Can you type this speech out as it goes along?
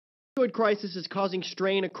opioid crisis is causing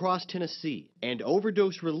strain across Tennessee, and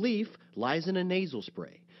overdose relief lies in a nasal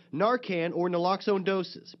spray. Narcan or naloxone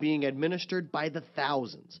doses being administered by the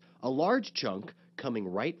thousands, a large chunk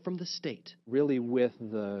coming right from the state. Really, with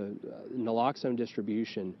the naloxone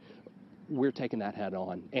distribution, we're taking that head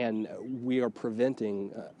on, and we are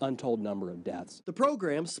preventing an untold number of deaths. The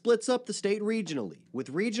program splits up the state regionally, with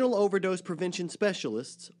regional overdose prevention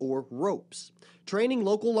specialists, or ROPES, training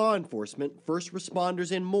local law enforcement, first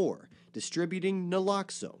responders, and more, distributing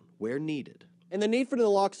naloxone where needed. And the need for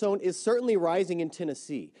naloxone is certainly rising in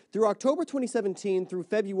Tennessee. Through October 2017 through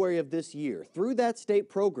February of this year, through that state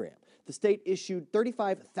program, the state issued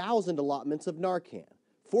 35,000 allotments of Narcan,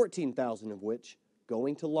 14,000 of which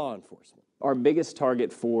going to law enforcement. Our biggest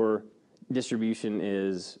target for distribution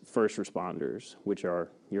is first responders, which are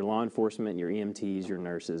your law enforcement, your EMTs, your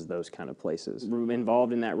nurses, those kind of places. We're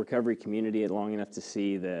involved in that recovery community long enough to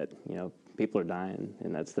see that, people are dying,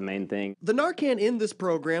 and that's the main thing. The Narcan in this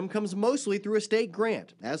program comes mostly through a state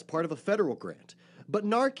grant, as part of a federal grant. But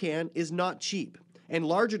Narcan is not cheap, and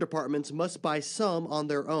larger departments must buy some on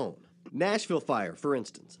their own. Nashville Fire, for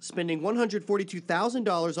instance, spending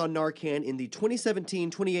 $142,000 on Narcan in the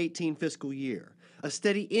 2017-2018 fiscal year, a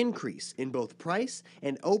steady increase in both price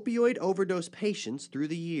and opioid overdose patients through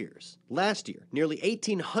the years. Last year, nearly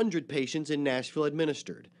 1,800 patients in Nashville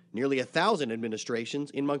administered, nearly 1,000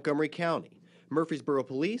 administrations in Montgomery County. Murfreesboro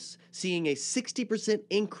Police seeing a 60%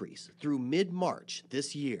 increase through mid-March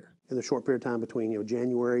this year. In the short period of time between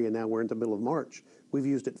January and now we're in the middle of March, we've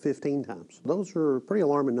used it 15 times. Those are pretty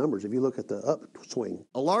alarming numbers if you look at the upswing.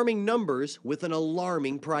 Alarming numbers with an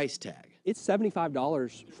alarming price tag. It's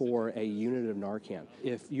 $75 for a unit of Narcan.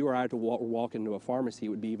 If you were out to walk into a pharmacy, it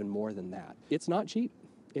would be even more than that. It's not cheap.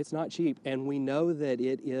 It's not cheap, and we know that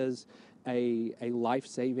it is a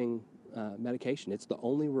life-saving medication. It's the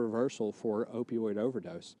only reversal for opioid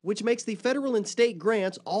overdose. Which makes the federal and state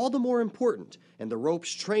grants all the more important, and the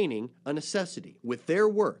ROPES training a necessity, with their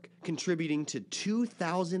work contributing to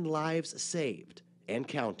 2,000 lives saved and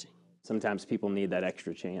counting. Sometimes people need that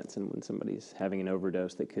extra chance, and when somebody's having an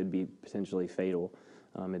overdose that could be potentially fatal,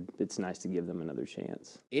 it's nice to give them another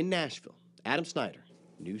chance. In Nashville, Adam Snyder,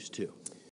 News 2.